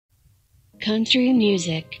country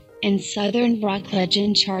music and Southern rock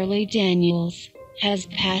legend Charlie Daniels has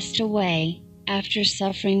passed away after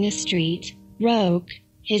suffering a street stroke,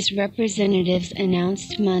 his representatives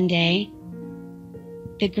announced Monday.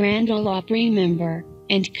 The Grand Ole Opry member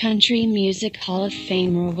and Country Music Hall of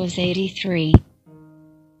Famer was 83.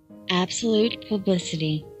 Absolute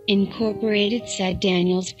Publicity Incorporated said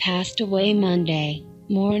Daniels passed away Monday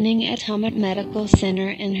morning at Hummet Medical Center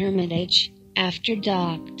in Hermitage after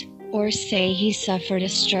doctors say he suffered a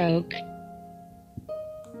stroke.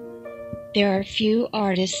 There are few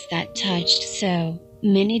artists that touched so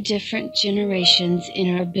many different generations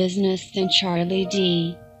in our business than Charlie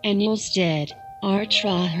Daniels did, Art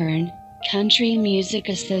Traherne, Country Music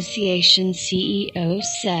Association CEO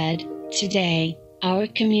said. Today, our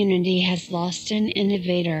community has lost an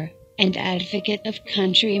innovator and advocate of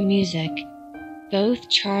country music. Both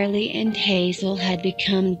Charlie and Hazel had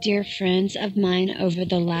become dear friends of mine over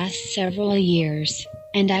the last several years,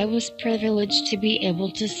 and I was privileged to be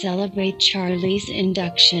able to celebrate Charlie's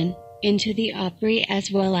induction into the Opry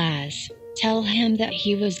as well as tell him that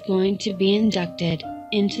he was going to be inducted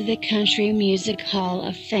into the Country Music Hall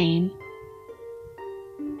of Fame.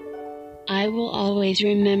 I will always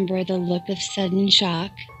remember the look of sudden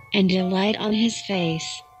shock and delight on his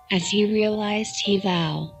face as he realized he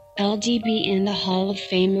will be in the Hall of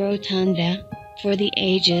Fame rotunda for the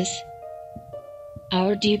ages.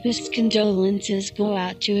 Our deepest condolences go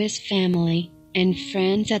out to his family and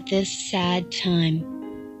friends at this sad time.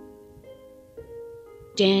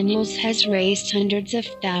 Daniels has raised hundreds of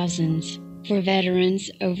thousands for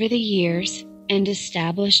veterans over the years and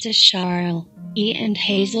established a Charlie and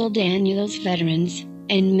Hazel Daniels Veterans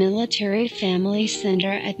and Military Family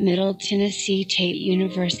Center at Middle Tennessee State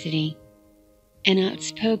University. An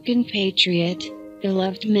outspoken patriot,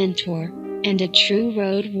 beloved mentor, and a true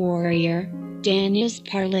road warrior, Daniels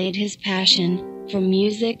parlayed his passion for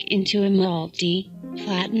music into a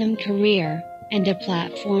multi-platinum career and a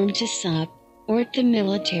platform to support the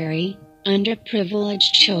military,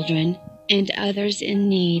 underprivileged children, and others in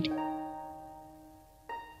need.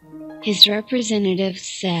 His representatives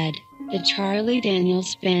said, the Charlie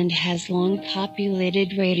Daniels Band has long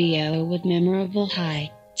populated radio with memorable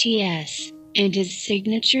hits, and his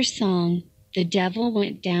signature song, The Devil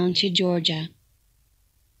Went Down to Georgia.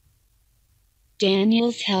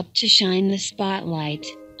 Daniels helped to shine the spotlight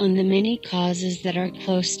on the many causes that are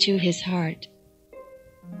close to his heart.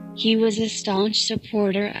 He was a staunch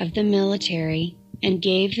supporter of the military and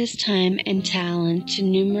gave his time and talent to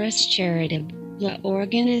numerous charitable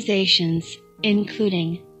organizations,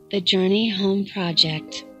 including the Journey Home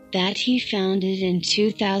Project, that he founded in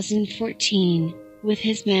 2014 with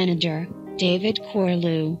his manager, David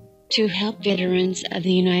Corlew, to help veterans of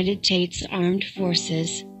the United States Armed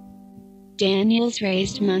Forces. Daniels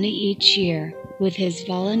raised money each year with his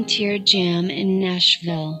volunteer jam in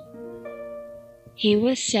Nashville. He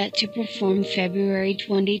was set to perform February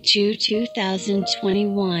 22,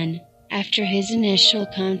 2021, after his initial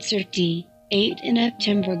concert date in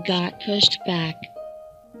September got pushed back.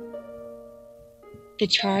 The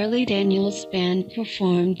Charlie Daniels Band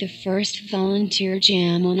performed the first volunteer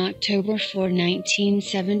jam on October 4,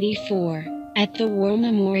 1974, at the War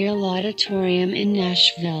Memorial Auditorium in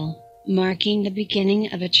Nashville, marking the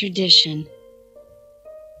beginning of a tradition.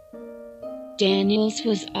 Daniels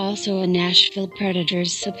was also a Nashville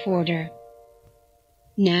Predators supporter.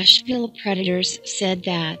 Nashville Predators said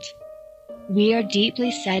that, "We are deeply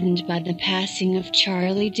saddened by the passing of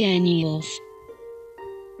Charlie Daniels.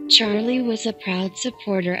 Charlie was a proud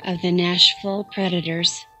supporter of the Nashville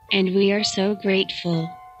Predators, and we are so grateful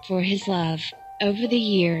for his love over the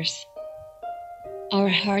years. Our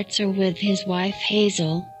hearts are with his wife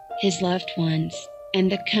Hazel, his loved ones,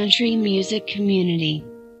 and the country music community."